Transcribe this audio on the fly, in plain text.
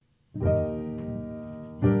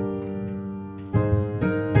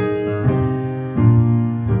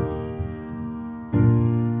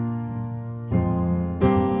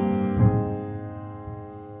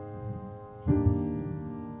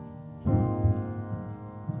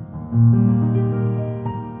Is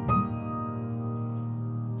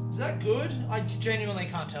that good? I genuinely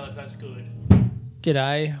can't tell if that's good.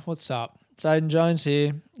 G'day, what's up? It's Aidan Jones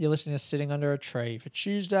here. You're listening to Sitting Under a Tree for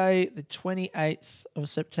Tuesday, the 28th of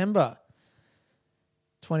September,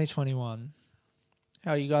 2021.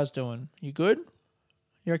 How are you guys doing? You good?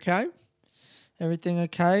 You okay? Everything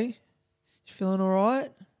okay? You feeling all right?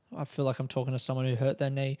 I feel like I'm talking to someone who hurt their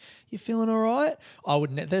knee. You feeling all right? I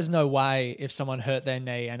wouldn't. There's no way if someone hurt their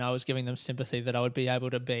knee and I was giving them sympathy that I would be able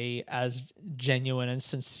to be as genuine and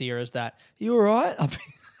sincere as that. You all right?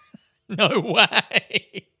 No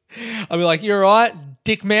way. I'd be like, you all right,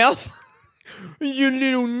 dick mouth? You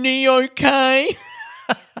little knee okay?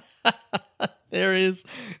 There is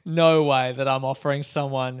no way that I'm offering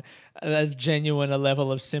someone as genuine a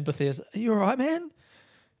level of sympathy as, are you all right, man?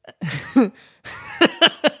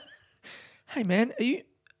 Hey, man,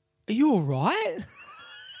 are you all right?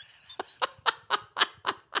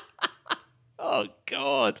 Oh,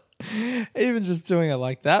 God. Even just doing it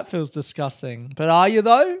like that feels disgusting. But are you,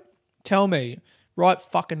 though? Tell me right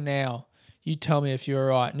fucking now. You tell me if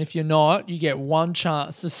you're all right. And if you're not, you get one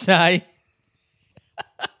chance to say...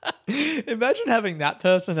 Imagine having that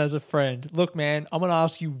person as a friend. Look, man, I'm going to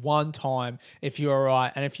ask you one time if you're all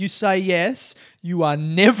right. And if you say yes, you are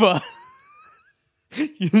never...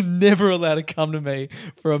 You're never allowed to come to me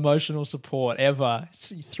for emotional support, ever.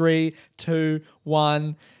 3, 2,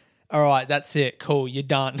 1. All right, that's it. Cool, you're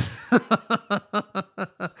done.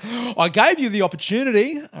 I gave you the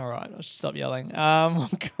opportunity. All right, I'll stop yelling. I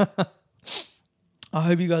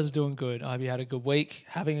hope you guys are doing good. I hope you had a good week,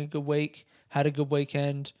 having a good week, had a good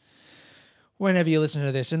weekend. Whenever you listen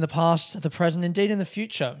to this, in the past, the present, indeed in the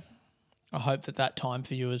future, I hope that time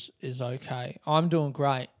for you is okay. I'm doing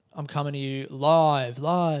great. I'm coming to you live from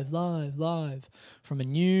a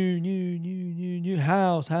new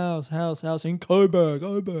house in Coburg.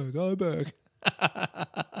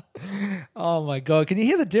 Oh my God. Can you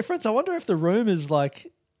hear the difference? I wonder if the room is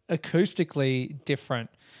like acoustically different.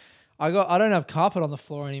 I don't have carpet on the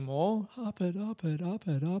floor anymore. Up it. On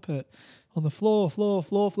the floor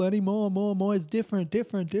anymore, more. It's different.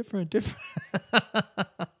 It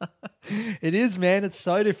is, man. It's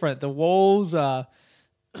so different. The walls are...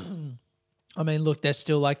 I mean, look, they're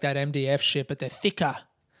still like that MDF shit, but they're thicker.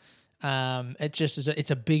 It's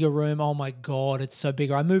a bigger room. Oh my God, it's so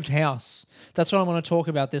bigger. I moved house. That's what I want to talk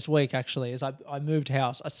about this week, actually, is I moved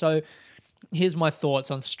house. So here's my thoughts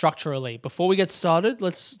on structurally. Before we get started,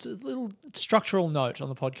 let's a little structural note on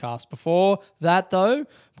the podcast. Before that, though, I'm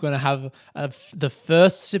going to have the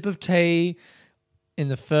first sip of tea in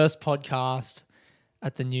the first podcast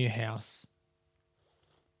at the new house.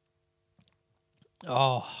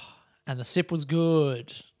 Oh, and the sip was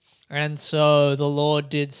good. And so the Lord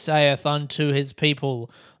did saith unto his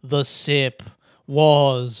people, the sip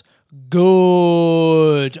was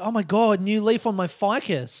good. Oh my God, new leaf on my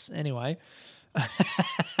ficus. Anyway,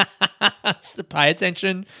 so pay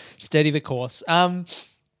attention, steady the course.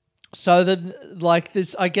 So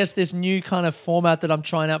this new kind of format that I'm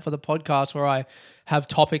trying out for the podcast where I have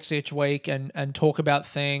topics each week and talk about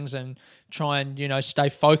things and try and, stay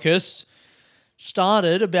focused,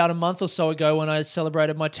 started about a month or so ago when I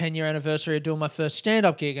celebrated my 10-year anniversary of doing my first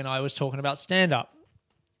stand-up gig, and I was talking about stand-up.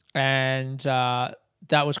 And that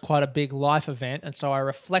was quite a big life event, and so I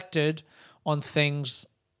reflected on things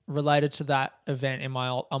related to that event in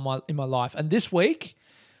my life. And this week,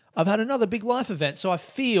 I've had another big life event, so I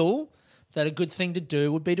feel that a good thing to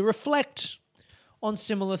do would be to reflect on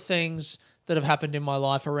similar things that have happened in my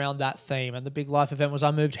life around that theme. And the big life event was I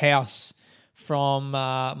moved house from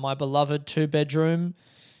my beloved 2-bedroom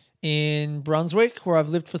in Brunswick, where I've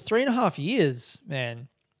lived for 3.5 years, man,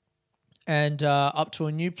 and up to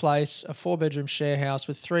a new place, a 4-bedroom share house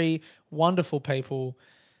with 3 wonderful people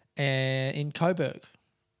in Coburg.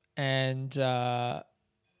 And you know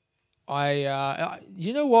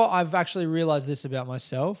what? I've actually realized this about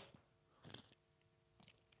myself.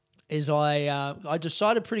 Is I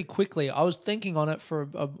decided pretty quickly. I was thinking on it for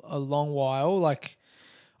a long while, like.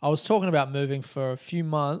 I was talking about moving for a few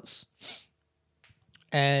months,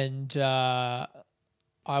 and I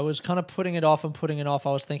was kind of putting it off. I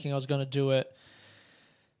was thinking I was going to do it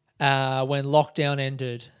when lockdown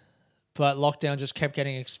ended, but lockdown just kept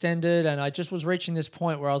getting extended, and I just was reaching this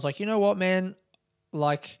point where I was like, you know what, man?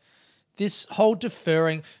 Like, this whole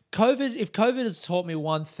deferring... if COVID has taught me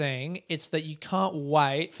one thing, it's that you can't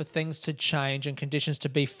wait for things to change and conditions to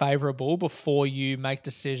be favorable before you make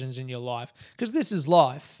decisions in your life. Because this is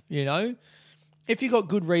life, If you got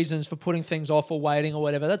good reasons for putting things off or waiting or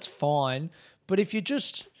whatever, that's fine. But if you're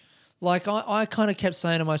just Like, I kind of kept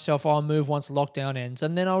saying to myself, oh, I'll move once lockdown ends.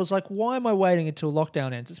 And then I was like, why am I waiting until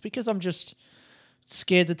lockdown ends? It's because I'm just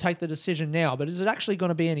scared to take the decision now. But is it actually going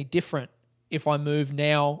to be any different if I move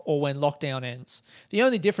now or when lockdown ends? The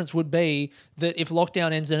only difference would be that if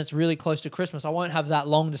lockdown ends and it's really close to Christmas, I won't have that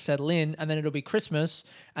long to settle in, and then it'll be Christmas,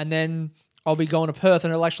 and then I'll be going to Perth,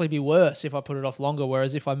 and it'll actually be worse if I put it off longer.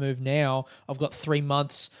 Whereas if I move now, I've got 3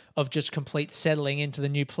 months of just complete settling into the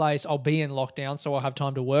new place. I'll be in lockdown, so I'll have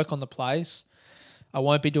time to work on the place. I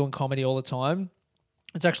won't be doing comedy all the time.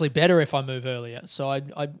 It's actually better if I move earlier. So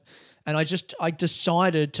I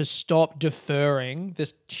decided to stop deferring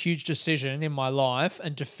this huge decision in my life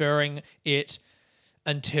and deferring it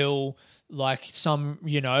until like some,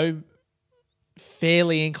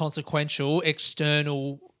 fairly inconsequential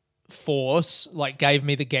external force like gave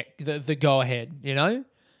me the go ahead,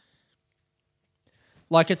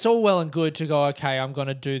 Like, it's all well and good to go, okay, I'm going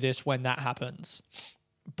to do this when that happens.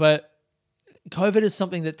 But COVID is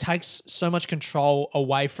something that takes so much control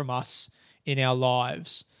away from us in our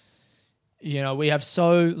lives. We have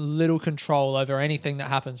so little control over anything that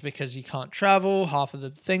happens because you can't travel. Half of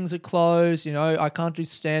the things are closed. I can't do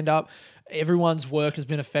stand-up. Everyone's work has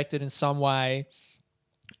been affected in some way.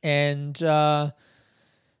 And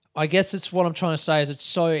I guess it's what I'm trying to say is it's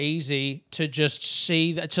so easy to just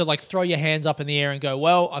see that, to like throw your hands up in the air and go,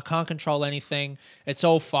 well, I can't control anything. It's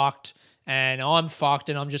all fucked and I'm fucked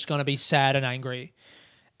and I'm just going to be sad and angry.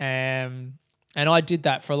 And I did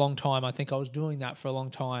that for a long time. I think I was doing that for a long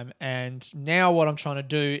time. And now what I'm trying to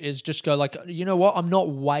do is just go like, you know what? I'm not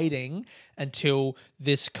waiting until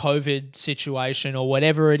this COVID situation or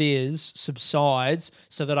whatever it is subsides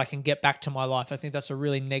so that I can get back to my life. I think that's a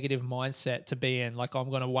really negative mindset to be in. Like, I'm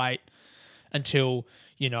going to wait until,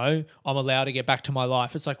 I'm allowed to get back to my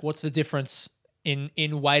life. It's like, what's the difference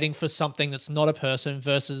in waiting for something that's not a person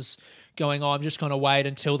versus going, oh, I'm just going to wait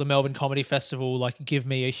until the Melbourne Comedy Festival give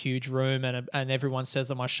me a huge room and everyone says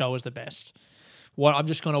that my show is the best. I'm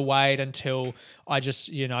just going to wait until I just,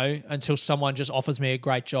 until someone just offers me a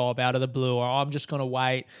great job out of the blue, or I'm just going to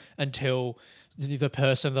wait until the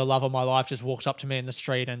person, the love of my life, just walks up to me in the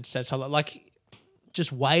street and says hello. Like,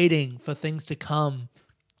 just waiting for things to come.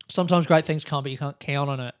 Sometimes great things come, but you can't count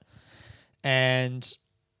on it. And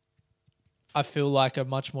I feel like a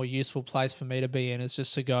much more useful place for me to be in is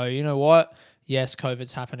just to go, you know what? Yes,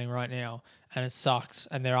 COVID's happening right now and it sucks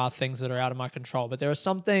and there are things that are out of my control, but there are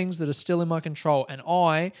some things that are still in my control and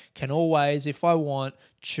I can always, if I want,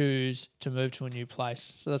 choose to move to a new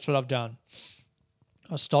place. So that's what I've done.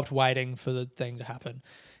 I stopped waiting for the thing to happen.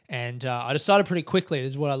 And I decided pretty quickly,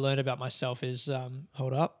 this is what I learned about myself is,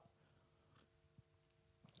 hold up.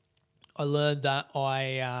 I learned that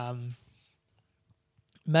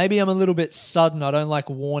maybe I'm a little bit sudden. I don't like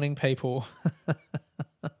warning people.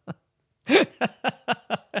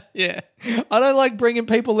 Yeah. I don't like bringing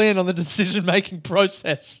people in on the decision-making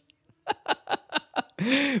process.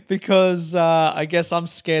 Because I guess I'm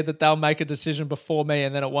scared that they'll make a decision before me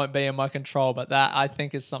and then it won't be in my control. But that, I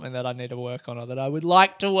think, is something that I need to work on, or that I would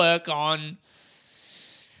like to work on.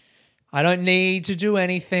 I don't need to do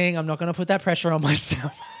anything. I'm not going to put that pressure on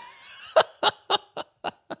myself.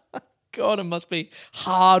 God, it must be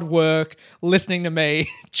hard work listening to me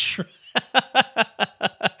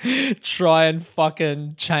try and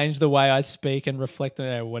fucking change the way I speak and reflect on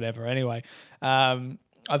it, whatever. Anyway,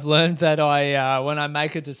 I've learned that when I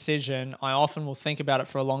make a decision, I often will think about it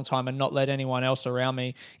for a long time and not let anyone else around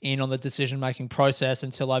me in on the decision-making process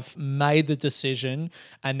until I've made the decision,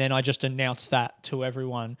 and then I just announce that to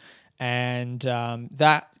everyone. And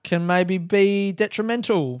that can maybe be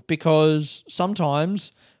detrimental because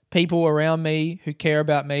sometimes people around me who care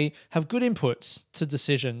about me have good inputs to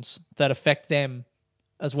decisions that affect them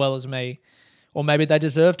as well as me. Or maybe they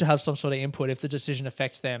deserve to have some sort of input if the decision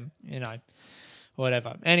affects them,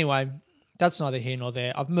 whatever. Anyway, that's neither here nor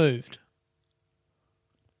there. I've moved.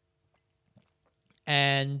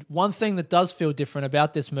 And one thing that does feel different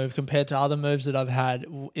about this move compared to other moves that I've had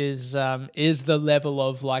is the level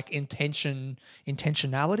of intentionality.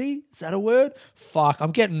 Is that a word? Fuck,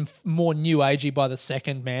 I'm getting more new agey by the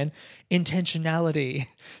second, man. Intentionality,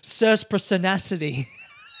 suspiciosity.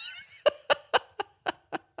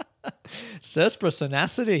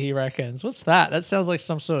 Suspiciosity, he reckons. What's that? That sounds like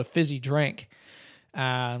some sort of fizzy drink.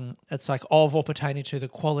 It's like of or pertaining to the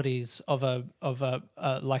qualities of a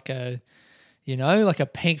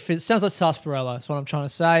pink fizz. It sounds like sarsaparilla. That's what I'm trying to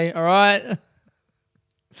say. All right.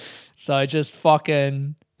 So just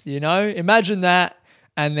fucking, imagine that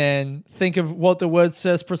and then think of what the word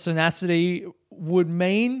suspiciosity would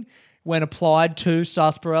mean when applied to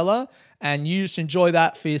sarsaparilla, and you just enjoy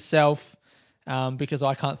that for yourself. because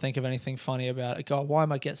I can't think of anything funny about it. God, why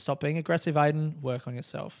am I stop being aggressive, Aiden? Work on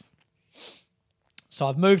yourself. So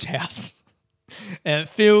I've moved house. And it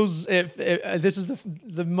feels this is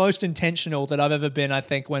the most intentional that I've ever been, I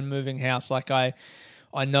think, when moving house. Like I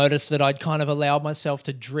noticed that I'd kind of allowed myself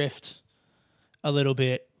to drift a little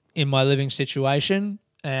bit in my living situation.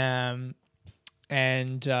 I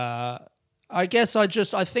guess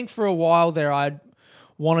I think for a while there I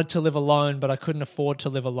wanted to live alone, but I couldn't afford to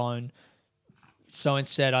live alone. So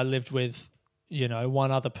instead I lived with,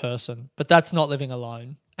 one other person. But that's not living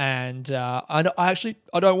alone. And I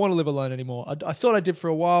don't want to live alone anymore. I thought I did for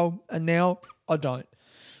a while, and now I don't.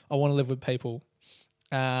 I want to live with people.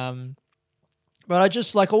 But I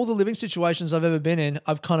just, like all the living situations I've ever been in,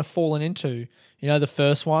 I've kind of fallen into. The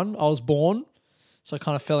first one, I was born, so I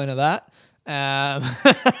kind of fell into that.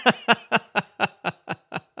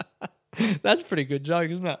 That's a pretty good joke,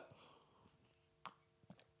 isn't it?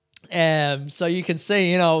 So you can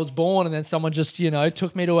see, I was born and then someone just,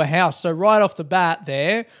 took me to a house. So right off the bat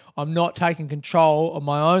there, I'm not taking control of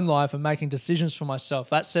my own life and making decisions for myself.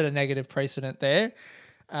 That set a negative precedent there.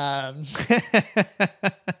 How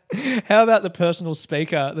about the personal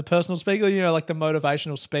speaker? The personal speaker, like the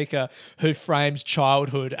motivational speaker who frames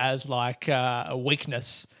childhood as like a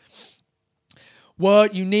weakness.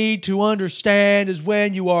 What you need to understand is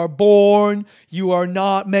when you are born, you are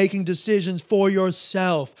not making decisions for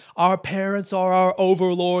yourself. Our parents are our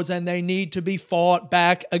overlords and they need to be fought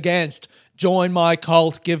back against. Join my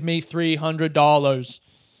cult. Give me $300.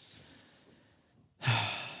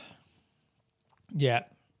 Yeah.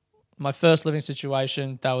 My first living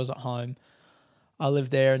situation, that was at home. I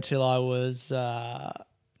lived there until I was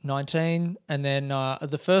 19, and then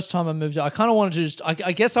the first time I moved out, I kind of wanted to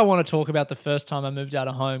I guess I want to talk about the first time I moved out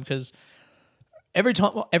of home, because every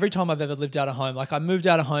time I've ever lived out of home, like I moved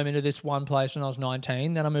out of home into this one place when I was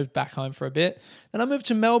 19, then I moved back home for a bit, then I moved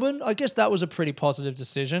to Melbourne. I guess that was a pretty positive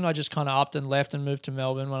decision. I just kind of upped and left and moved to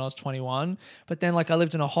Melbourne when I was 21, but then like I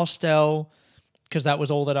lived in a hostel because that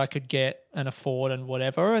was all that I could get and afford and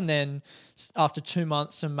whatever. And then after 2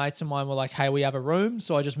 months, some mates of mine were like, hey, we have a room.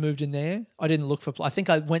 So I just moved in there. I didn't look for, I think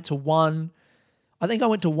I went to one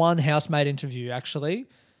housemate interview, actually.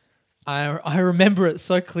 I remember it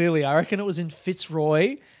so clearly. I reckon it was in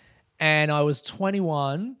Fitzroy, and I was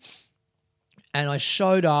 21, and I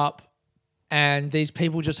showed up, and these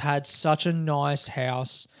people just had such a nice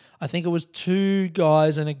house. I think it was 2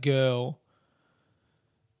 guys and a girl.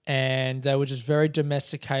 And they were just very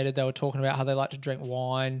domesticated. They were talking about how they like to drink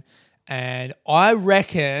wine. And I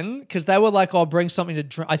reckon, because they were like, I'll bring something to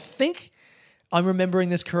drink. I think I'm remembering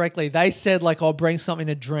this correctly. They said like, I'll bring something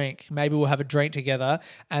to drink. Maybe we'll have a drink together.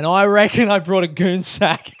 And I reckon I brought a goon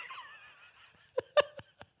sack.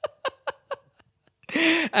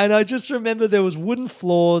 And I just remember there was wooden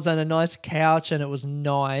floors and a nice couch, and it was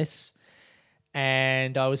nice.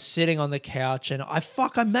 And I was sitting on the couch, and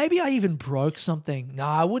maybe I even broke something. No,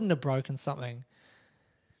 I wouldn't have broken something.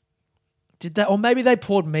 Did that? Or maybe they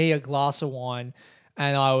poured me a glass of wine,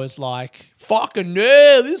 and I was like, fucking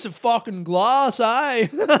yeah, this is a fucking glass, eh?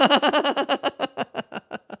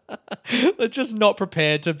 They're just not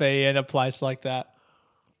prepared to be in a place like that.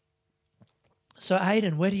 So,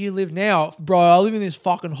 Aiden, where do you live now? Bro, I live in this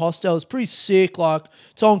fucking hostel. It's pretty sick. Like,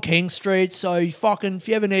 it's on King Street. So, if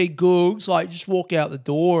you ever need googs, like, just walk out the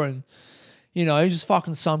door and, just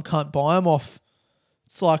fucking some cunt buy them off.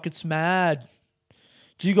 It's like, it's mad.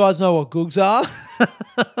 Do you guys know what googs are?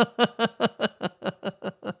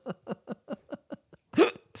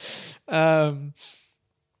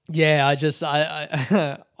 Yeah,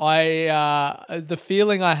 the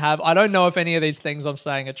feeling I have, I don't know if any of these things I'm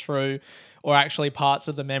saying are true or actually parts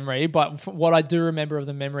of the memory, but what I do remember of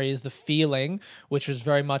the memory is the feeling, which was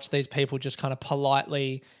very much these people just kind of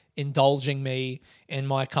politely indulging me in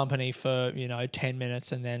my company for, 10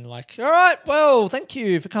 minutes, and then like, all right, well, thank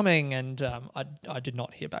you for coming. And I did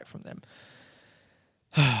not hear back from them.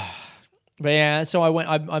 But yeah, so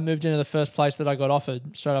I moved into the first place that I got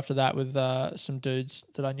offered straight after that with some dudes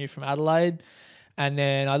that I knew from Adelaide. And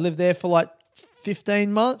then I lived there for like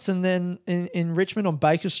 15 months, and then in Richmond on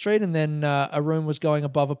Baker Street, and then a room was going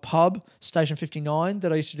above a pub, Station 59,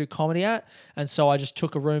 that I used to do comedy at. And so I just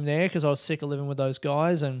took a room there because I was sick of living with those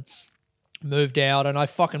guys, and moved out. And I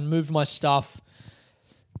fucking moved my stuff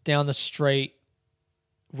down the street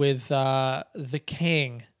with the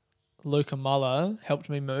king, Luca Muller, helped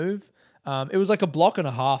me move. It was like a block and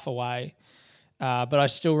a half away, but I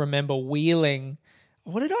still remember wheeling.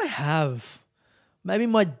 What did I have? Maybe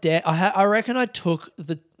my I reckon I took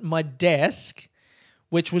my desk,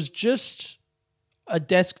 which was just a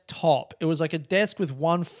desk top. It was like a desk with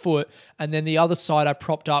one foot, and then the other side I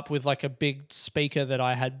propped up with like a big speaker that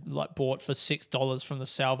I had like bought for $6 from the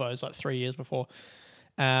Salvos like 3 years before.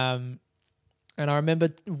 And I remember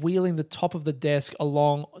wheeling the top of the desk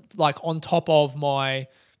along, like on top of my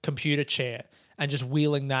computer chair, and just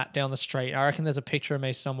wheeling that down the street. I reckon there's a picture of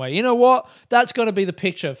me somewhere. You know what? That's going to be the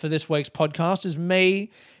picture for this week's podcast, is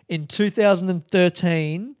me in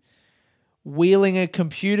 2013 wheeling a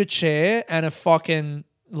computer chair and a fucking,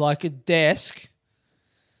 like a desk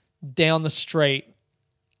down the street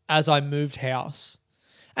as I moved house.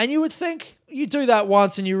 And you would think you do that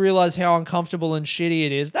once and you realize how uncomfortable and shitty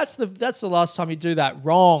it is. That's the last time you do that.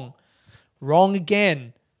 Wrong. Wrong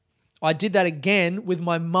again. I did that again with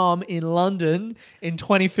my mum in London in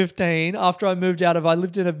 2015 after I moved out of, I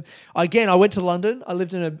went to London. I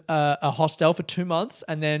lived in a hostel for 2 months,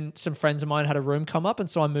 and then some friends of mine had a room come up, and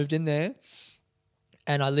so I moved in there.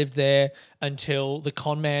 And I lived there until the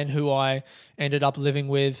con man who I ended up living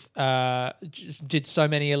with just did so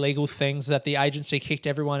many illegal things that the agency kicked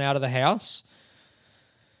everyone out of the house.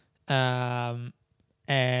 And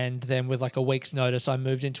then with like a week's notice, I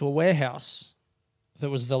moved into a warehouse. That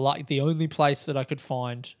was the only place that I could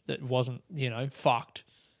find that wasn't, fucked.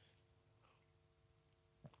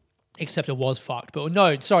 Except it was fucked. But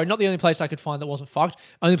no, sorry, not the only place I could find that wasn't fucked.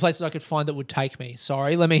 Only place that I could find that would take me.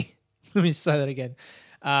 Sorry, let me say that again.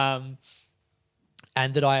 And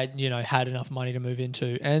that I had enough money to move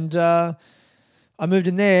into. And I moved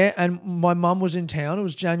in there, and my mum was in town.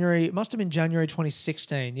 It must have been January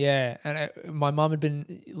 2016. Yeah. And my mum had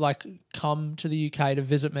been come to the UK to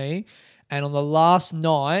visit me. And on the last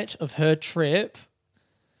night of her trip,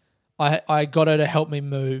 I got her to help me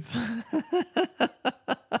move.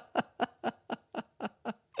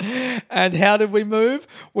 And how did we move?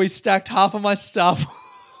 We stacked half of my stuff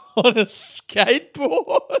on a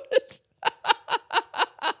skateboard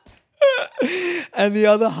and the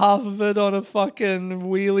other half of it on a fucking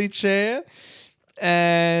wheelie chair.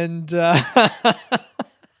 And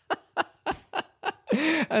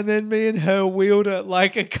and then me and her wheeled it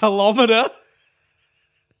like a kilometre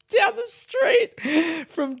down the street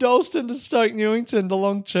from Dalston to Stoke Newington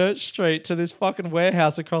along Church Street to this fucking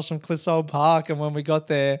warehouse across from Clissold Park. And when we got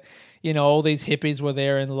there, all these hippies were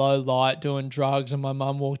there in low light doing drugs, and my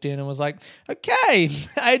mum walked in and was like, "Okay,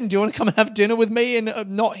 Aiden, do you want to come and have dinner with me and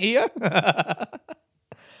not here?"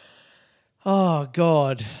 Oh,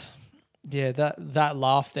 God. Yeah, that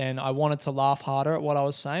laugh then, I wanted to laugh harder at what I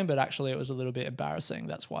was saying, but actually it was a little bit embarrassing.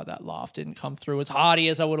 That's why that laugh didn't come through as hearty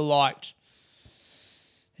as I would have liked.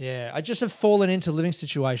 Yeah, I just have fallen into living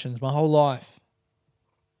situations my whole life.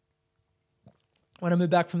 When I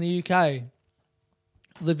moved back from the UK,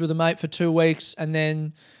 lived with a mate for 2 weeks, and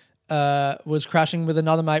then was crashing with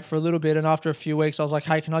another mate for a little bit, and after a few weeks I was like,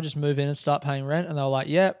 "Hey, can I just move in and start paying rent?" And they were like,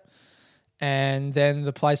 "Yep." And then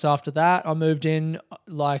the place after that, I moved in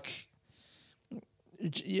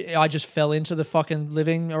I just fell into the fucking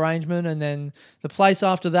living arrangement, and then the place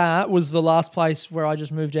after that was the last place where I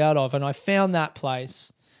just moved out of, and I found that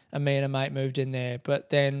place, and me and a mate moved in there. But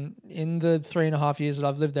then in the 3.5 years that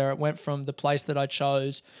I've lived there, it went from the place that I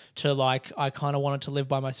chose to I kind of wanted to live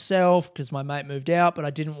by myself because my mate moved out, but I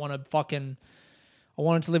didn't want to I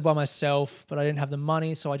wanted to live by myself, but I didn't have the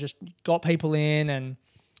money, so I just got people in and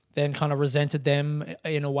then kind of resented them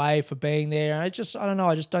in a way for being there. And I don't know,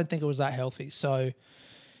 I just don't think it was that healthy. So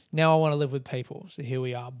now I want to live with people. So here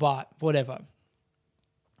we are. But whatever.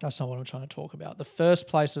 That's not what I'm trying to talk about. The first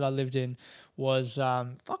place that I lived in was,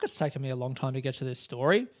 it's taken me a long time to get to this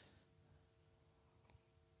story.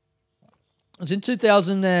 It was in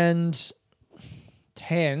 2010.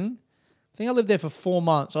 I think I lived there for 4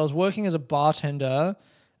 months. I was working as a bartender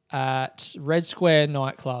at Red Square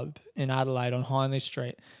nightclub in Adelaide on Hindley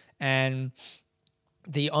Street. And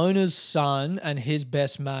the owner's son and his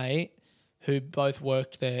best mate, who both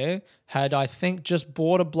worked there, had, I think, just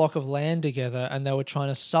bought a block of land together, and they were trying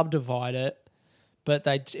to subdivide it. But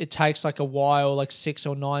it takes a while, 6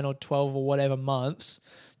 or 9 or 12 or whatever months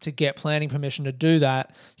to get planning permission to do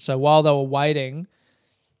that. So while they were waiting,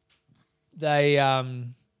 they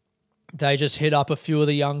just hit up a few of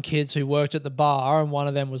the young kids who worked at the bar, and one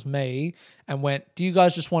of them was me, and went, "Do you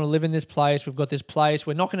guys just want to live in this place? We've got this place.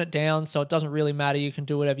 We're knocking it down, so it doesn't really matter. You can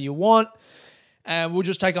do whatever you want. And we'll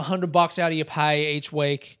just take $100 out of your pay each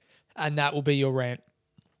week, and that will be your rent."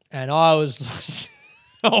 And I was like,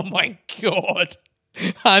 oh my God.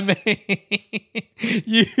 I mean,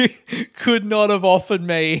 you could not have offered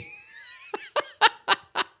me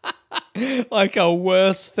a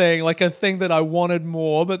worse thing, a thing that I wanted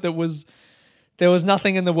more, but that there was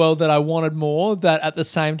nothing in the world that I wanted more that at the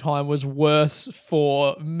same time was worse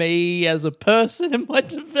for me as a person in my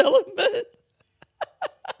development.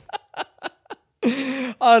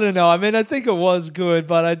 I don't know. I mean, I think it was good,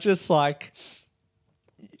 but I just like,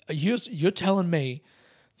 you're telling me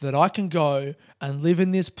that I can go and live in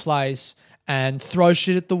this place and throw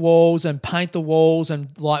shit at the walls and paint the walls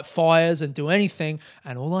and light fires and do anything,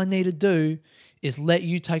 and all I need to do is let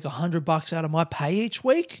you take $100 out of my pay each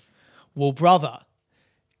week? Well, brother,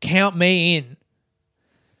 count me in.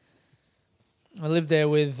 I lived there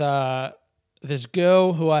with this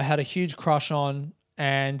girl who I had a huge crush on,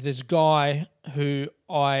 and this guy who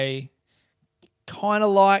I kind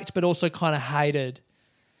of liked but also kind of hated,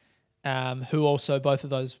 who also both of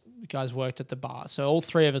those guys worked at the bar. So all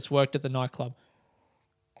three of us worked at the nightclub.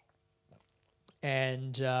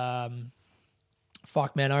 And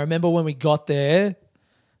fuck, man, I remember when we got there,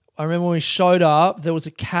 I remember when we showed up, there was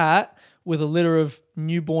a cat with a litter of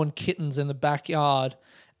newborn kittens in the backyard.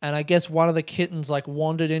 And I guess one of the kittens like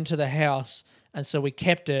wandered into the house, and so we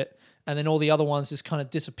kept it. And then all the other ones just kind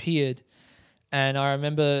of disappeared. And I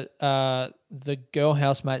remember the girl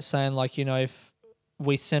housemate saying, like, you know, if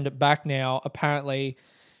we send it back now, apparently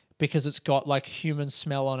because it's got like human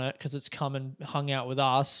smell on it, because it's come and hung out with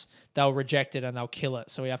us, they'll reject it and they'll kill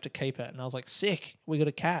it. So we have to keep it. And I was like, sick, we got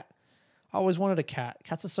a cat. I always wanted a cat.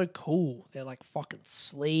 Cats are so cool. They're like fucking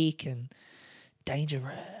sleek and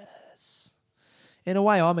dangerous. In a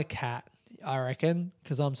way, I'm a cat, I reckon,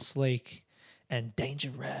 because I'm sleek and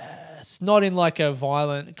dangerous. Not in like a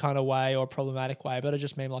violent kind of way or problematic way, but I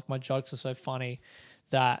just mean like my jokes are so funny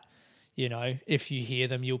that, you know, if you hear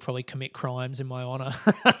them, you'll probably commit crimes in my honor.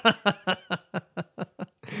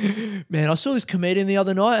 Man, I saw this comedian the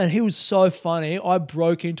other night and he was so funny. I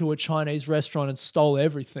broke into a Chinese restaurant and stole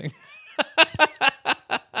everything.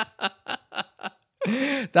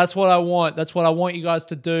 That's what I want. That's what I want you guys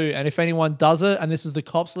to do. And if anyone does it, and this is the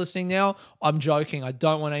cops listening now, I'm joking. I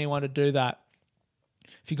don't want anyone to do that.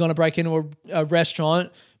 If you're going to break into a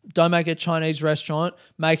restaurant, don't make it a Chinese restaurant.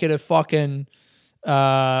 Make it a fucking,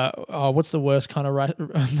 what's the worst kind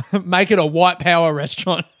of, make it a white power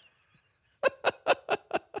restaurant.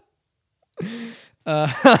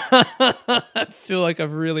 I feel like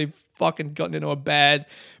I've really fucking gotten into a bad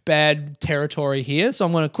territory here. So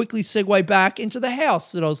I'm going to quickly segue back into the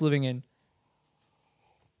house that I was living in.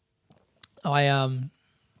 I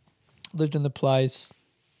lived in the place.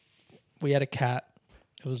 We had a cat.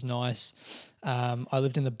 It was nice. I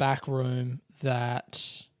lived in the back room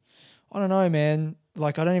that, I don't know, man.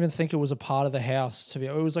 Like, I don't even think it was a part of the house.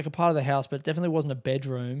 It was like a part of the house, but it definitely wasn't a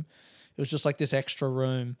bedroom. It was just like this extra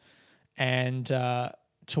room. And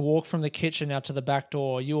to walk from the kitchen out to the back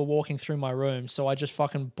door, you were walking through my room. So I just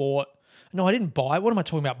fucking bought. No, I didn't buy. What am I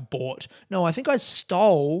talking about? Bought. No, I think I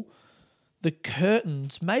stole the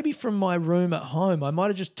curtains, maybe from my room at home. I might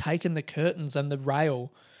have just taken the curtains and the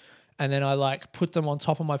rail, and then I like put them on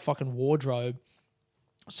top of my fucking wardrobe.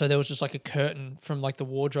 So there was just like a curtain from like the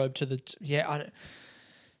wardrobe to the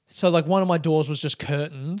so like one of my doors was just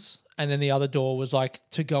curtains, and then the other door was like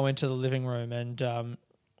to go into the living room. And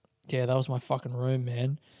yeah, that was my fucking room,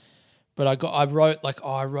 man. But I wrote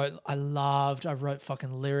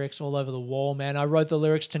fucking lyrics all over the wall, man. I wrote the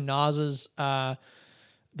lyrics to Nas's The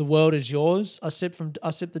World Is Yours. I sip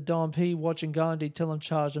the Dom P, watching Gandhi till I'm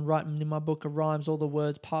charged, and writing in my book of rhymes all the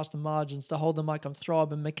words past the margins. To hold the mic, I'm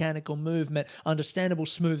throbbing, mechanical movement, understandable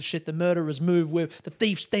smooth shit the murderers move with. The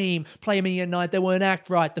thief's theme, play me at night, they won't act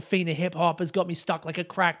right. The fiend of hip hop has got me stuck like a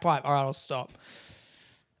crack pipe. All right, I'll stop.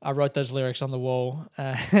 I wrote those lyrics on the wall.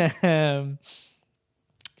 The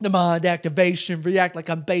mind activation, react like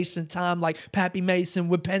I'm basing time like Pappy Mason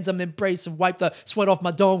with pens I'm embracing, wipe the sweat off my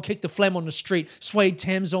dome, kick the phlegm on the street, suede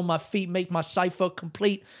Timbs on my feet, make my cipher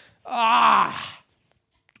complete. Wrote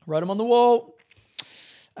them on the wall.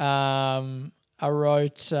 I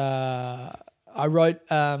wrote, there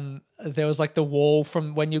was like the wall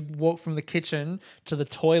from when you walk from the kitchen to the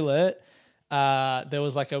toilet. There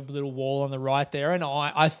was like a little wall on the right there, and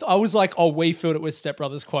I was like, oh, we filled it with Step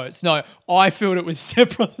Brothers quotes. No, I filled it with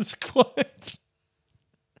Step Brothers quotes.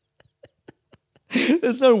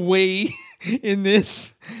 There's no we in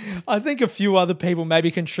this. I think a few other people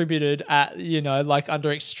maybe contributed at, like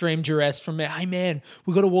under extreme duress from me. Hey man,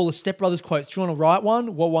 we got a wall of Step Brothers quotes. Do you want to write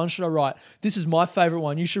one? What one should I write? This is my favorite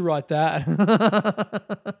one. You should write that.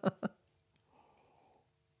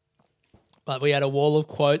 But we had a wall of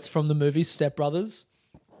quotes from the movie Step Brothers.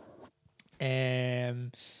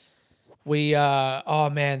 And we, I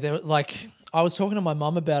was talking to my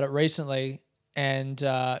mum about it recently, and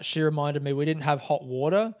she reminded me we didn't have hot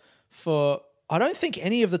water for, I don't think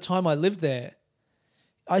any of the time I lived there.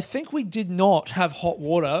 I think we did not have hot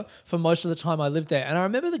water for most of the time I lived there. And I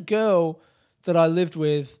remember the girl that I lived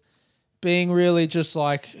with being really just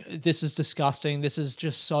like, this is disgusting. This is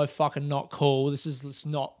just so fucking not cool. This is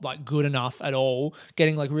not like good enough at all.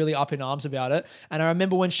 Getting like really up in arms about it. And I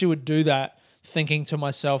remember when she would do that, thinking to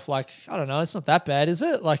myself, like, I don't know, it's not that bad, is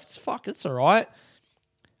it? Like, it's all right.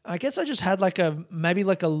 I guess I just had maybe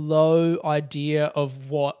a low idea of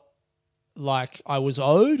what like I was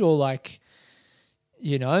owed, or like,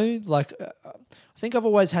 I think I've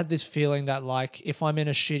always had this feeling that like if I'm in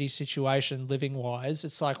a shitty situation living wise,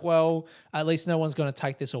 it's like, well, at least no one's going to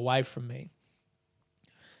take this away from me.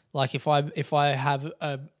 Like if I have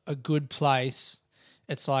a good place,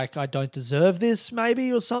 it's like I don't deserve this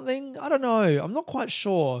maybe, or something. I don't know. I'm not quite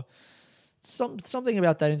sure. Something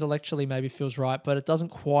about that intellectually maybe feels right, but it doesn't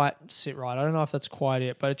quite sit right. I don't know if that's quite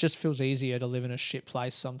it, but it just feels easier to live in a shit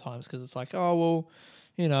place sometimes because it's like, oh,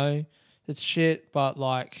 well, it's shit, but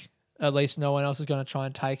like at least no one else is going to try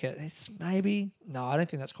and take it. No, I don't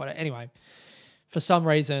think that's quite it. Anyway, for some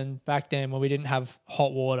reason back then when we didn't have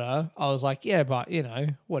hot water, I was like, yeah, but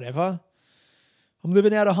whatever. I'm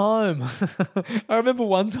living out of home. I remember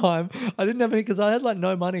one time I didn't have any because I had like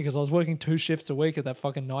no money because I was working 2 shifts a week at that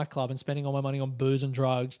fucking nightclub and spending all my money on booze and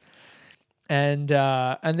drugs. And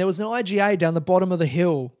there was an IGA down the bottom of the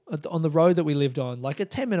hill on the road that we lived on, like a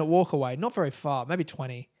 10-minute walk away, not very far, maybe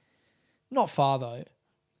 20. Not far though.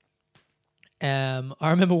 I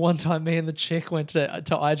remember one time me and the chick went to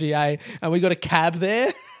IGA and we got a cab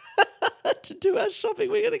there. To do our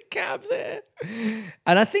shopping, we got a cab there.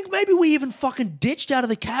 And I think maybe we even fucking ditched out of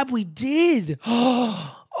the cab. We did.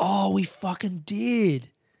 Oh, we fucking did.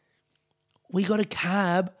 We got a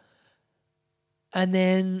cab and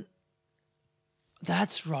then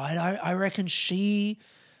that's right. I reckon she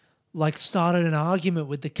like started an argument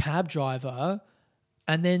with the cab driver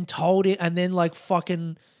and then told it and then like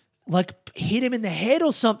fucking like hit him in the head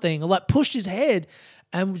or something, or like pushed his head.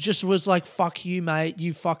 And just was like, fuck you, mate,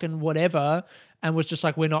 you fucking whatever. And was just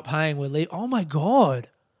like, we're not paying, we're leaving. Oh my God.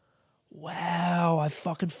 Wow, I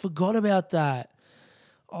fucking forgot about that.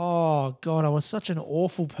 Oh God, I was such an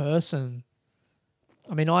awful person.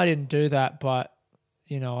 I mean, I didn't do that, but,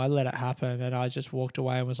 I let it happen and I just walked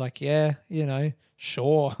away and was like, yeah,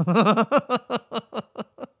 sure.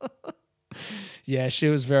 Yeah, she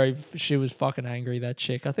was fucking angry, that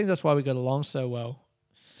chick. I think that's why we got along so well.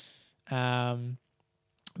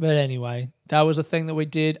 But anyway, that was a thing that we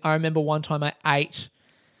did. I remember one time I ate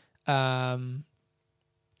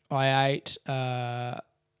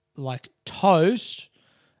like toast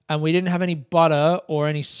and we didn't have any butter or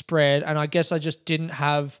any spread. And I guess I just didn't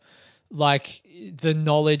have like the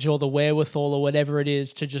knowledge or the wherewithal or whatever it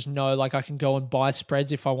is to just know like I can go and buy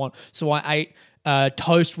spreads if I want. So I ate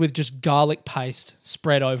toast with just garlic paste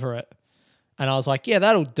spread over it. And I was like, yeah,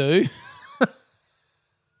 that'll do.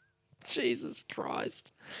 Jesus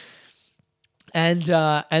Christ. And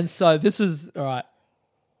so this is all right.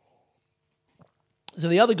 So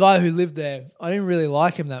the other guy who lived there, I didn't really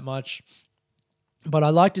like him that much, but I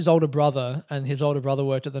liked his older brother, and his older brother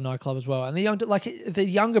worked at the nightclub as well. And the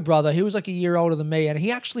younger brother, he was like a year older than me, and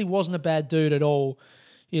he actually wasn't a bad dude at all.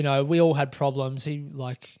 We all had problems. He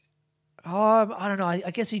I don't know.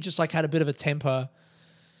 I guess he just like had a bit of a temper.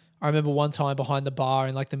 I remember one time behind the bar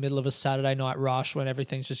in like the middle of a Saturday night rush when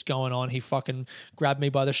everything's just going on, he fucking grabbed me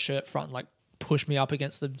by the shirt front and like pushed me up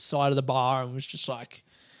against the side of the bar and was just like,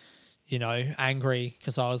 angry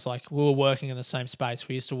because I was like, we were working in the same space.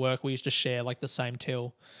 We used to share like the same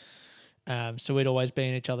till. So we'd always be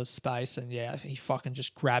in each other's space, and yeah, he fucking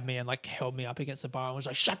just grabbed me and like held me up against the bar and was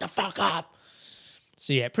like, shut the fuck up.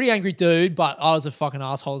 So yeah, pretty angry dude, but I was a fucking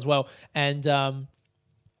asshole as well. And I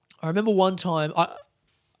remember one time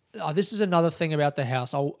this is another thing about the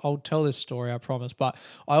house. I'll tell this story, I promise. But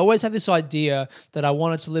I always had this idea that I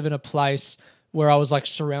wanted to live in a place where I was like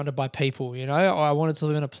surrounded by people, I wanted to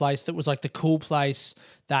live in a place that was like the cool place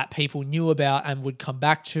that people knew about and would come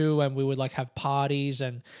back to, and we would like have parties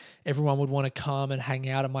and everyone would want to come and hang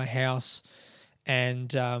out at my house. And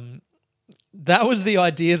that was the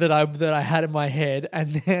idea that I had in my head.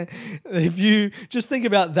 And then if you just think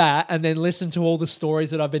about that and then listen to all the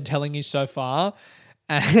stories that I've been telling you so far,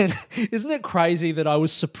 and isn't it crazy that I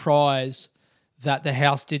was surprised that the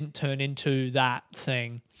house didn't turn into that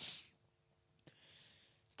thing?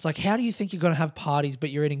 It's like, how do you think you're going to have parties but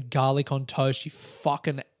you're eating garlic on toast, you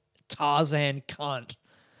fucking Tarzan cunt?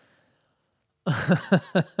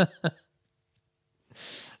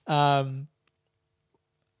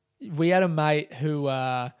 We had a mate who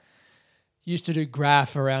used to do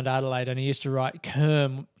graph around Adelaide, and he used to write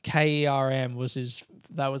Kerm, Kerm was his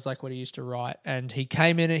That was like what he used to write. And he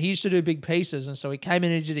came in and he used to do big pieces. And so he came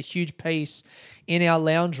in and did a huge piece in our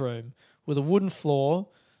lounge room with a wooden floor.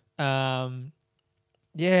 And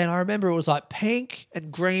I remember it was like pink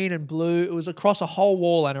and green and blue. It was across a whole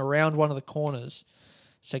wall and around one of the corners.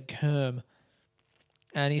 It said Kerm.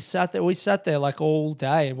 And he sat there. We sat there like all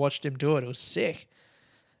day and watched him do it. It was sick.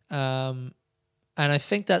 And I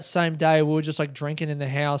think that same day we were just like drinking in the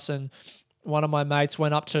house, and one of my mates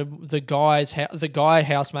went up to the guy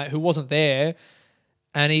housemate who wasn't there,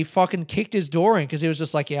 and he fucking kicked his door in because he was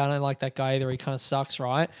just like, yeah, I don't like that guy either. He kind of sucks,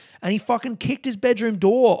 right? And he fucking kicked his bedroom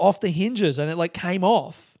door off the hinges, and it like came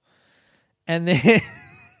off. And then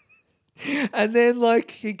and then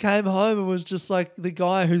like he came home and was just like the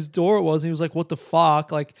guy whose door it was. And he was like, what the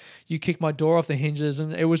fuck? Like, you kicked my door off the hinges.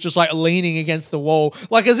 And it was just like leaning against the wall,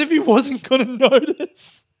 like as if he wasn't going to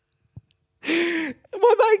notice. My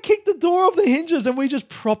mate kicked the door off the hinges and we just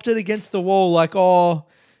propped it against the wall like, oh,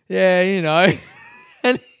 yeah, you know.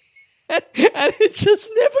 and it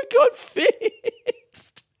just never got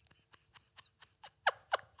fixed.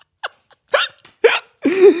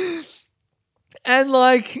 And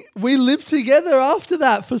like we lived together after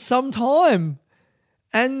that for some time.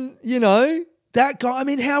 And, you know, that guy, I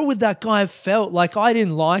mean, how would that guy have felt? Like, I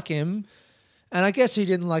didn't like him, and I guess he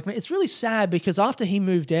didn't like me. It's really sad because after he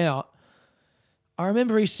moved out, I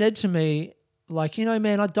remember he said to me, like, you know,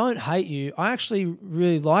 man, I don't hate you. I actually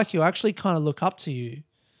really like you. I actually kind of look up to you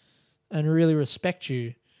and really respect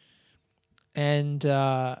you. And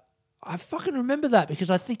I fucking remember that because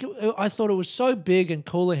I thought it was so big and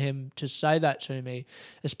cool of him to say that to me,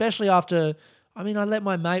 especially after, I mean, I let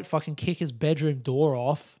my mate fucking kick his bedroom door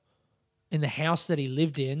off in the house that he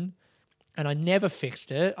lived in, and I never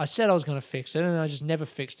fixed it. I said I was going to fix it, and I just never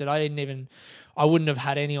fixed it. I wouldn't have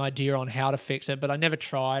had any idea on how to fix it, but I never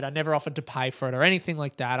tried. I never offered to pay for it or anything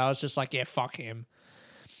like that. I was just like, yeah, fuck him.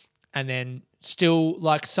 And then still,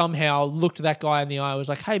 like, somehow looked that guy in the eye. I was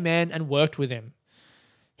like, hey, man, and worked with him.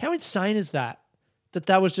 How insane is that?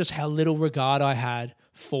 That was just how little regard I had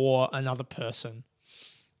for another person.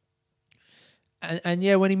 And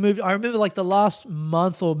yeah, when he moved, I remember like the last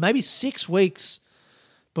month or maybe 6 weeks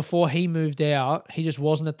before he moved out, he just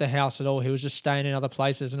wasn't at the house at all. He was just staying in other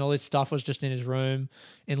places, and all his stuff was just in his room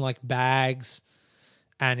in like bags,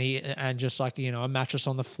 and just like, you know, a mattress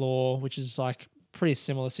on the floor, which is like pretty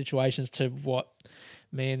similar situations to what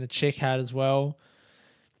me and the chick had as well.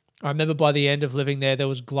 I remember by the end of living there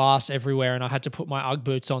was glass everywhere, and I had to put my Ugg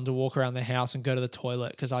boots on to walk around the house and go to the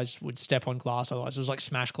toilet because I just would step on glass. Otherwise, it was like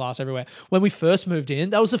smashed glass everywhere. When we first moved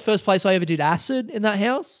in, that was the first place I ever did acid in that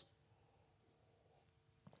house.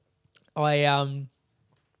 I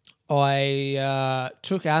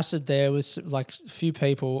took acid there with like a few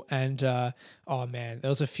people, and oh man, there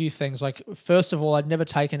was a few things. Like, first of all, I'd never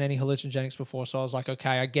taken any hallucinogenics before, so I was like,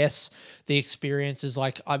 okay, I guess the experience is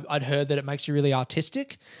like, I'd heard that it makes you really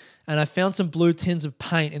artistic, and I found some blue tins of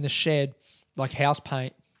paint in the shed, like house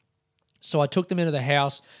paint. So I took them into the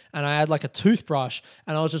house, and I had like a toothbrush,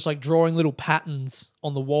 and I was just like drawing little patterns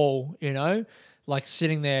on the wall, you know, like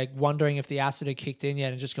sitting there wondering if the acid had kicked in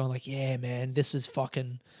yet, and just going like, yeah, man, this is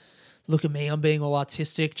fucking, look at me, I'm being all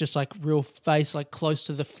artistic, just like real face like close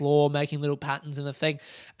to the floor, making little patterns in the thing.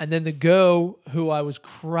 And then the girl who I was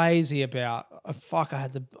crazy about, I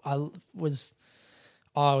was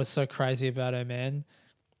so crazy about her, man.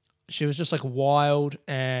 She was just like wild,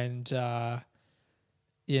 and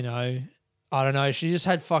you know, I don't know, she just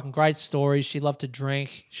had fucking great stories. She loved to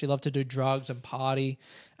drink, she loved to do drugs and party,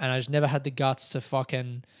 and I just never had the guts to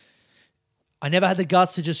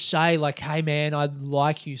just say like, hey man, I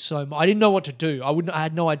like you so much. I didn't know what to do. I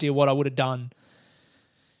had no idea what I would have done.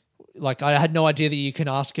 Like, I had no idea that you can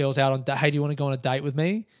ask girls out on, hey, do you want to go on a date with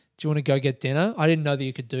me? Do you want to go get dinner? I didn't know that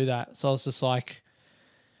you could do that. So I was just like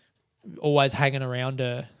always hanging around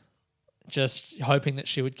her, just hoping that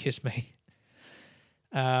she would kiss me.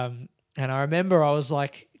 And I remember I was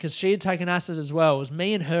like, because she had taken acid as well. It was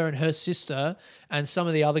me and her sister, and some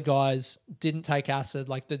of the other guys didn't take acid,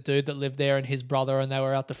 like the dude that lived there and his brother, and they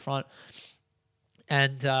were out the front.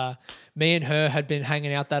 And me and her had been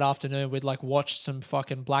hanging out that afternoon. We'd like watched some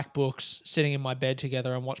fucking Black Books, sitting in my bed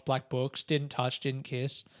together and watched Black Books. Didn't touch, didn't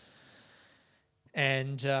kiss.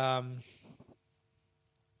 And I'm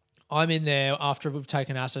in there after we've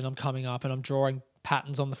taken acid, and I'm coming up and I'm drawing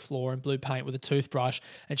patterns on the floor in blue paint with a toothbrush,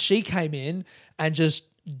 and she came in and just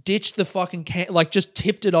ditched the fucking like just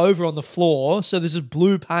tipped it over on the floor. So this is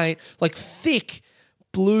blue paint, like thick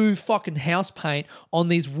blue fucking house paint on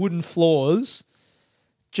these wooden floors.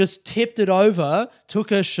 Just tipped it over,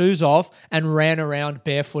 took her shoes off, and ran around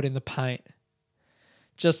barefoot in the paint.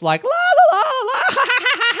 Just like la la la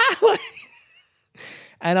la.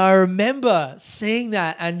 And I remember seeing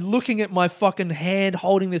that and looking at my fucking hand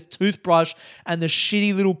holding this toothbrush and the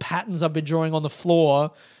shitty little patterns I've been drawing on the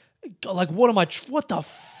floor. Like, what the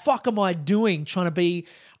fuck am I doing trying to be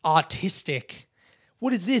artistic?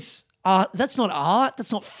 What is this? That's not art.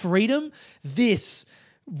 That's not freedom. This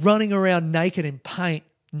running around naked in paint,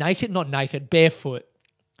 not naked, barefoot,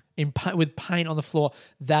 with paint on the floor.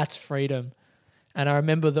 That's freedom. And I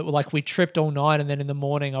remember that like we tripped all night, and then in the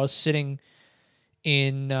morning I was sitting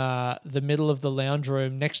in the middle of the lounge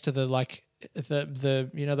room next to the like the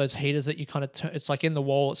you know those heaters that you kind of turn. It's like in the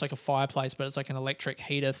wall. It's like a fireplace, but it's like an electric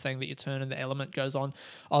heater thing that you turn and the element goes on.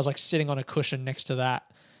 I was like sitting on a cushion next to that.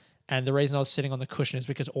 And the reason I was sitting on the cushion is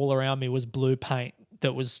because all around me was blue paint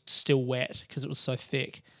that was still wet because it was so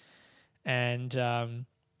thick. And I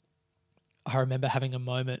remember having a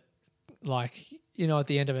moment like, you know, at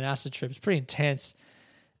the end of an acid trip. It's pretty intense.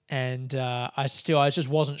 And I just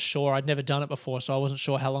wasn't sure. I'd never done it before, so I wasn't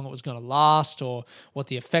sure how long it was going to last or what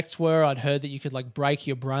the effects were. I'd heard that you could like break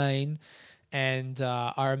your brain. And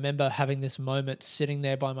I remember having this moment sitting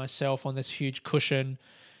there by myself on this huge cushion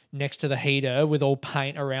next to the heater with all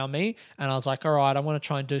paint around me. And I was like, all right, I want to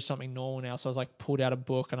try and do something normal now. So I was like, pulled out a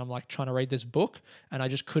book and I'm like trying to read this book and I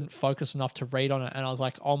just couldn't focus enough to read on it. And I was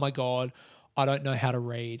like, oh my God, I don't know how to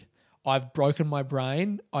read. I've broken my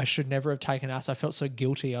brain. I should never have taken acid. I felt so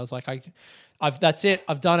guilty. I was like, that's it.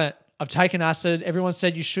 I've done it. I've taken acid. Everyone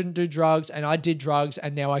said you shouldn't do drugs and I did drugs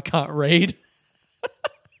and now I can't read.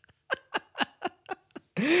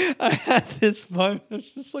 I had this moment. I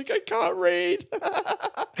was just like, I can't read.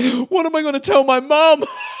 What am I going to tell my mum?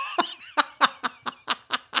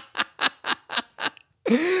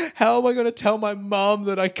 How am I going to tell my mum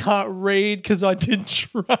that I can't read because I did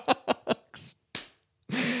drugs?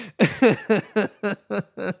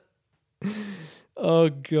 Oh,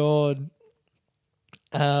 God.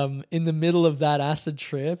 In the middle of that acid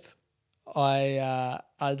trip,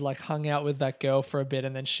 I'd like hung out with that girl for a bit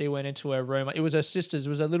and then she went into her room. It was her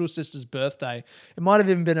little sister's birthday. It might have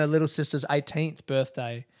even been her little sister's 18th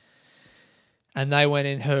birthday. And they went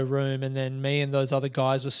in her room and then me and those other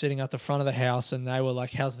guys were sitting at the front of the house and they were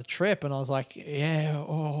like, how's the trip? And I was like,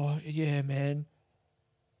 yeah, man.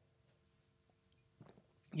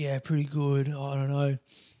 Yeah, pretty good. I don't know.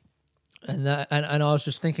 And I was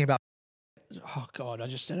just thinking about, oh God, I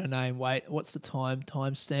just said her name. Wait, what's the time?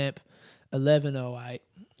 Timestamp. 11:08.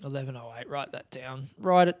 11:08. Write that down.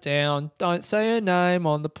 Write it down. Don't say her name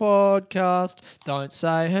on the podcast. Don't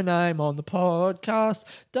say her name on the podcast.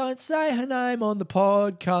 Don't say her name on the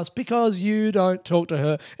podcast because you don't talk to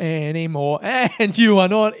her anymore and you are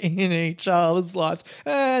not in each other's lives.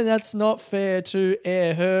 And that's not fair to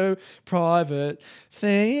air her private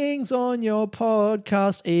things on your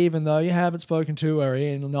podcast, even though you haven't spoken to her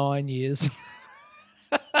in 9 years.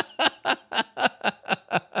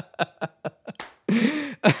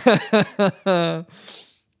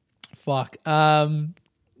 Fuck.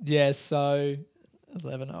 Yeah, so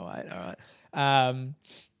 11:08. All right.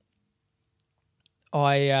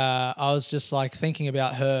 I was just like thinking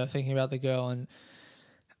about the girl,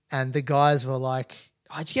 and the guys were like,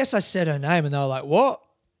 I guess I said her name, and they were like, what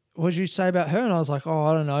did you say about her? And I was like, oh,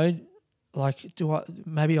 I don't know. Like,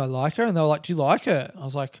 maybe I like her? And they were like, do you like her? I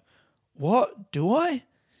was like, what? Do I?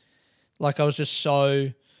 Like, I was just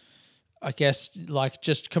so, I guess, like,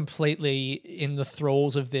 just completely in the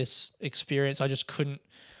thralls of this experience. I just couldn't,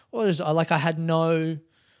 I had no,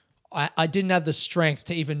 I didn't have the strength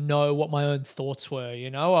to even know what my own thoughts were,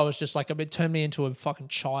 you know? I was just like, it turned me into a fucking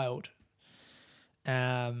child.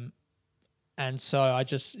 And so I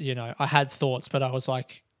just, you know, I had thoughts, but I was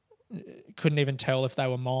like, couldn't even tell if they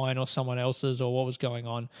were mine or someone else's or what was going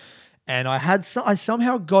on. And I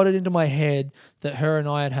somehow got it into my head that her and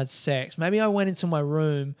I had sex. Maybe I went into my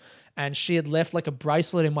room and she had left like a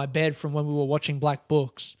bracelet in my bed from when we were watching Black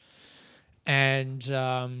Books. And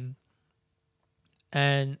I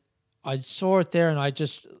saw it there and I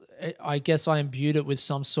guess I imbued it with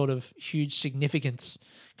some sort of huge significance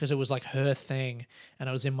because it was like her thing and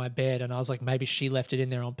I was in my bed and I was like, maybe she left it in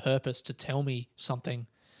there on purpose to tell me something.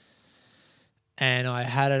 And I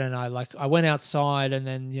had it and I went outside and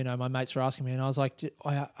then, you know, my mates were asking me and I was like,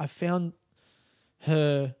 I found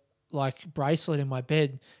her like bracelet in my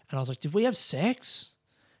bed and I was like, did we have sex?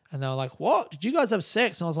 And they were like, what? Did you guys have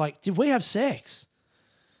sex? And I was like, did we have sex?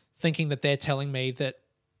 Thinking that they're telling me that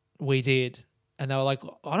we did. And they were like,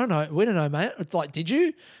 I don't know. We don't know, mate. It's like, did you?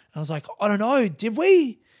 And I was like, I don't know. Did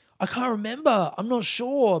we? I can't remember. I'm not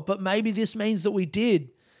sure, but maybe this means that we did.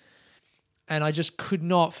 And I just could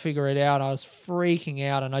not figure it out. I was freaking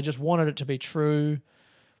out and I just wanted it to be true,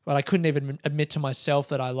 but I couldn't even admit to myself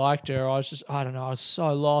that I liked her. I was just, I don't know, I was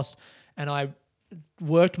so lost. And I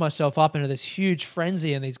worked myself up into this huge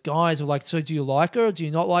frenzy, and these guys were like, so do you like her? Do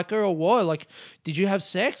you not like her, or what? Like, did you have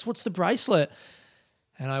sex? What's the bracelet?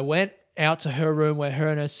 And I went out to her room where her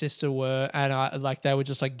and her sister were, and they were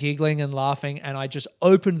just like giggling and laughing, and I just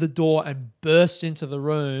opened the door and burst into the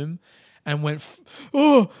room and went,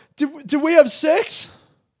 oh, did we have sex?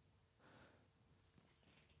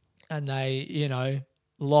 And they,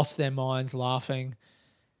 lost their minds laughing.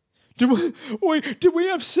 Did we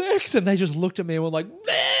have sex? And they just looked at me and were like,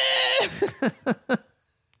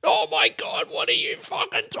 oh my God, what are you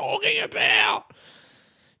fucking talking about?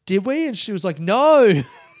 Did we? And she was like, no.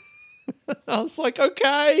 I was like,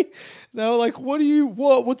 okay. They were like,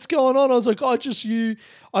 what's going on? I was like,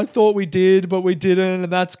 I thought we did, but we didn't,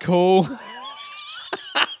 and that's cool.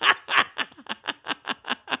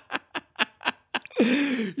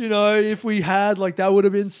 If we had, like, that would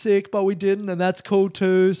have been sick, but we didn't, and that's cool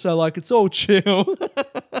too. So, like, it's all chill.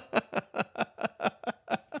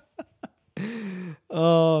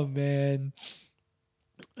 Oh, man.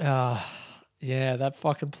 Yeah, that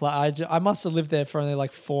fucking place. I must have lived there for only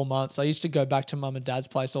like 4 months. I used to go back to mum and dad's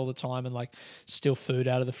place all the time and like steal food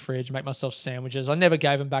out of the fridge, make myself sandwiches. I never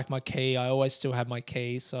gave them back my key. I always still had my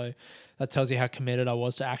key. So that tells you how committed I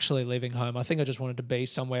was to actually leaving home. I think I just wanted to be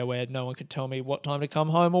somewhere where no one could tell me what time to come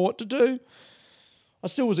home or what to do. I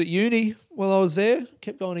still was at uni while I was there.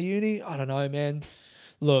 Kept going to uni. I don't know, man.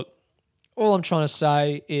 Look, all I'm trying to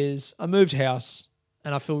say is I moved house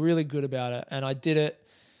and I feel really good about it. And I did it.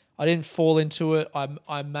 I didn't fall into it.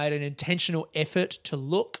 I made an intentional effort to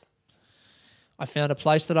look. I found a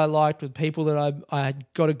place that I liked with people that I had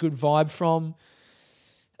got a good vibe from.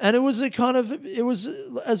 And it was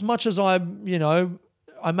as much as I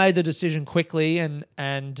made the decision quickly and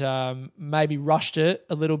maybe rushed it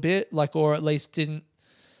a little bit, or at least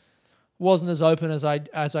wasn't as open as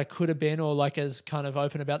I could have been, or like as kind of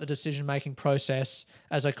open about the decision-making process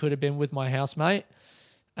as I could have been with my housemate.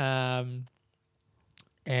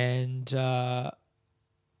 And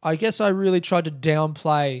I guess I really tried to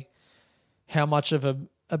downplay how much of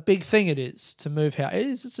a big thing it is to move house.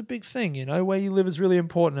 It's a big thing, where you live is really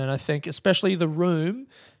important. And I think especially the room,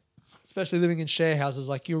 especially living in share houses,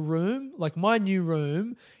 like your room, like my new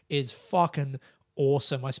room is fucking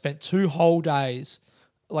awesome. I spent 2 whole days.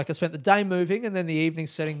 Like I spent the day moving and then the evening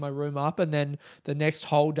setting my room up. And then the next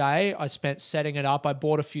whole day I spent setting it up. I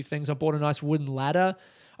bought a few things. I bought a nice wooden ladder.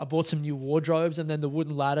 I bought some new wardrobes and then the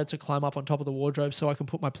wooden ladder to climb up on top of the wardrobe so I can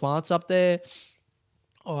put my plants up there.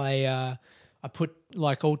 I put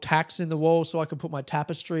like all tacks in the wall so I can put my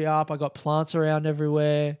tapestry up. I got plants around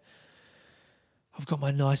everywhere. I've got my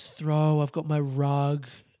nice throw. I've got my rug.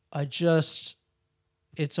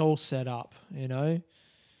 It's all set up,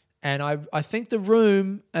 And I think the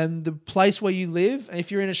room and the place where you live,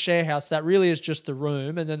 if you're in a share house, that really is just the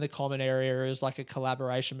room, and then the common area is like a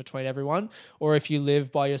collaboration between everyone. Or if you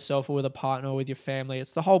live by yourself or with a partner or with your family,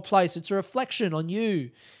 it's the whole place. It's a reflection on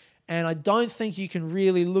you. And I don't think you can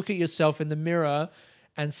really look at yourself in the mirror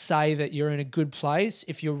and say that you're in a good place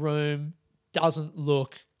if your room doesn't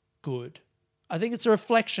look good. I think it's a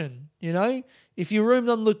reflection, If your room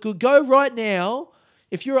doesn't look good, go right now.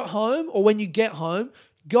 If you're at home or when you get home,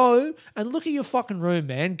 go and look at your fucking room,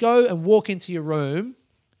 man. Go and walk into your room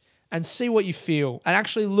and see what you feel and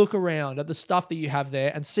actually look around at the stuff that you have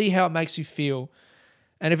there and see how it makes you feel.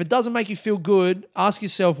 And if it doesn't make you feel good, ask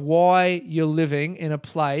yourself why you're living in a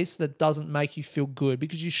place that doesn't make you feel good,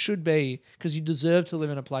 because you should be, because you deserve to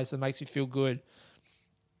live in a place that makes you feel good.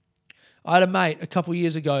 I had a mate a couple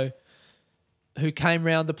years ago who came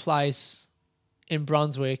round the place in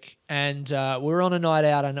Brunswick, and we were on a night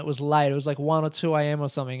out and it was late. It was like 1 or 2 a.m. or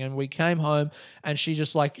something, and we came home and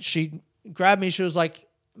she grabbed me. She was like,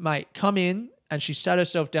 mate, come in. And she sat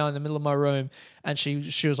herself down in the middle of my room and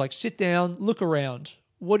she was like, sit down, look around.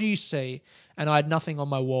 What do you see? And I had nothing on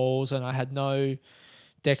my walls and I had no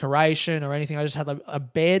decoration or anything. I just had a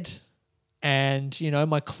bed and,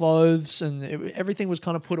 my clothes and everything was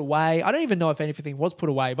kind of put away. I don't even know if anything was put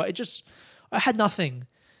away, but I had nothing.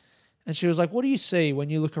 And she was like, what do you see when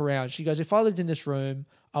you look around? She goes, if I lived in this room,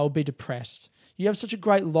 I would be depressed. You have such a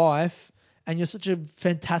great life and you're such a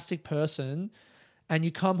fantastic person, and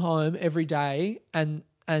you come home every day and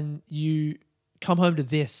you come home to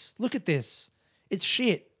this. Look at this. It's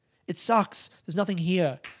shit. It sucks. There's nothing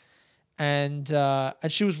here. And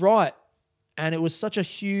she was right. And it was such a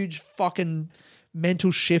huge fucking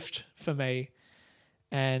mental shift for me.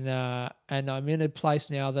 And I'm in a place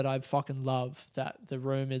now that I fucking love, that the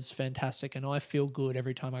room is fantastic and I feel good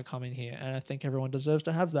every time I come in here. And I think everyone deserves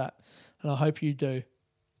to have that. And I hope you do.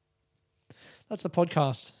 That's the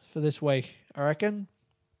podcast for this week, I reckon.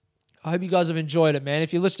 I hope you guys have enjoyed it, man.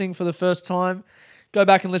 If you're listening for the first time, go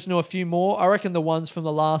back and listen to a few more. I reckon the ones from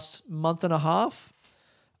the last month and a half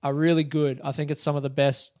are really good. I think it's some of the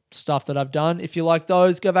best stuff that I've done. If you like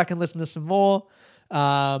those, go back and listen to some more.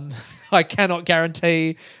 I cannot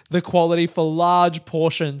guarantee the quality for large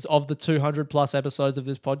portions of the 200 plus episodes of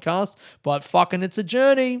this podcast, but fucking it's a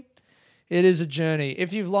journey. It is a journey.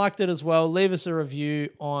 If you've liked it as well, leave us a review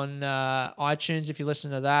on iTunes if you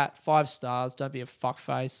listen to that. 5 stars. Don't be a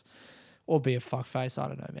fuckface. Or be a fuckface. I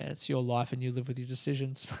don't know, man. It's your life and you live with your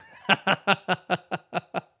decisions.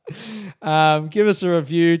 Give us a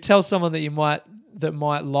review. Tell someone that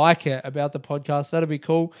might like it about the podcast. That'd be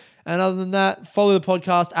cool. And other than that, follow the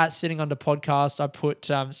podcast at Sitting Under Podcast. I put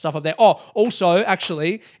stuff up there. Oh, also,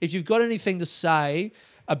 actually, if you've got anything to say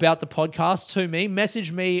about the podcast to me,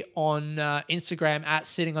 message me on Instagram at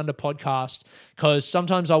Sitting Under Podcast, because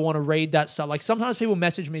sometimes I want to read that stuff. Like sometimes people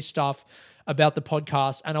message me stuff about the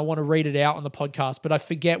podcast and I want to read it out on the podcast, but I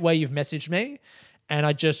forget where you've messaged me. And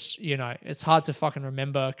I just, it's hard to fucking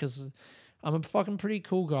remember because I'm a fucking pretty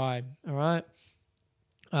cool guy. All right.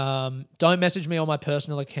 Don't message me on my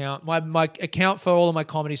personal account. My account for all of my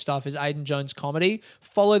comedy stuff is Aiden Jones Comedy.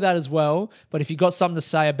 Follow that as well. But if you got something to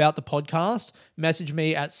say about the podcast, message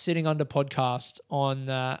me at Sitting Under Podcast on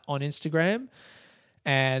Instagram.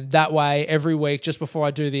 And that way, every week, just before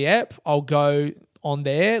I do the app, I'll go on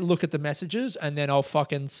there, look at the messages, and then I'll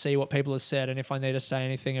fucking see what people have said. And if I need to say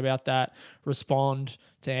anything about that, respond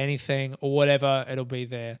to anything or whatever, it'll be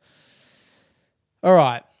there. All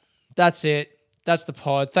right. That's it. That's the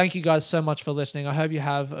pod. Thank you guys so much for listening. I hope you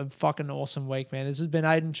have a fucking awesome week, man. This has been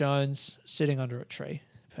Aiden Jones, Sitting Under a Tree.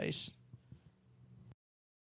 Peace.